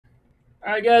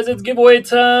All right, guys, it's giveaway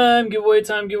time. Giveaway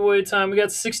time. Giveaway time. We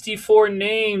got 64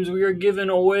 names. We are giving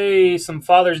away some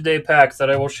Father's Day packs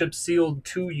that I will ship sealed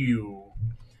to you.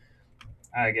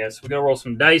 All right, guys, we got to roll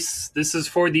some dice. This is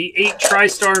for the 8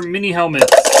 TriStar mini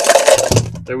helmets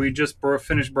that we just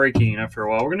finished breaking after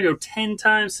a while. We're going to go 10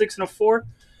 times 6 and a 4.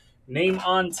 Name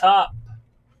on top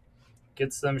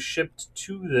gets them shipped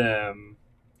to them.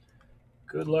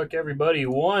 Good luck, everybody.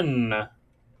 1.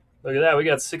 Look at that. We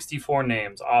got 64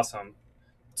 names. Awesome.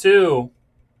 2,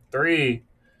 3,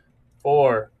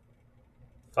 4,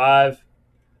 5,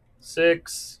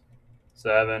 6,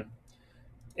 7,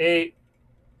 8,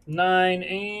 9,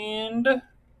 and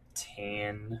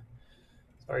 10.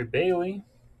 Sorry, Bailey.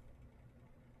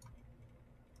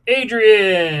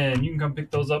 Adrian, you can come pick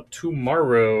those up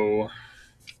tomorrow.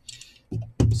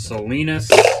 Salinas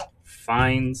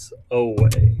finds a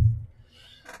way.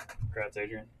 Congrats,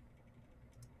 Adrian.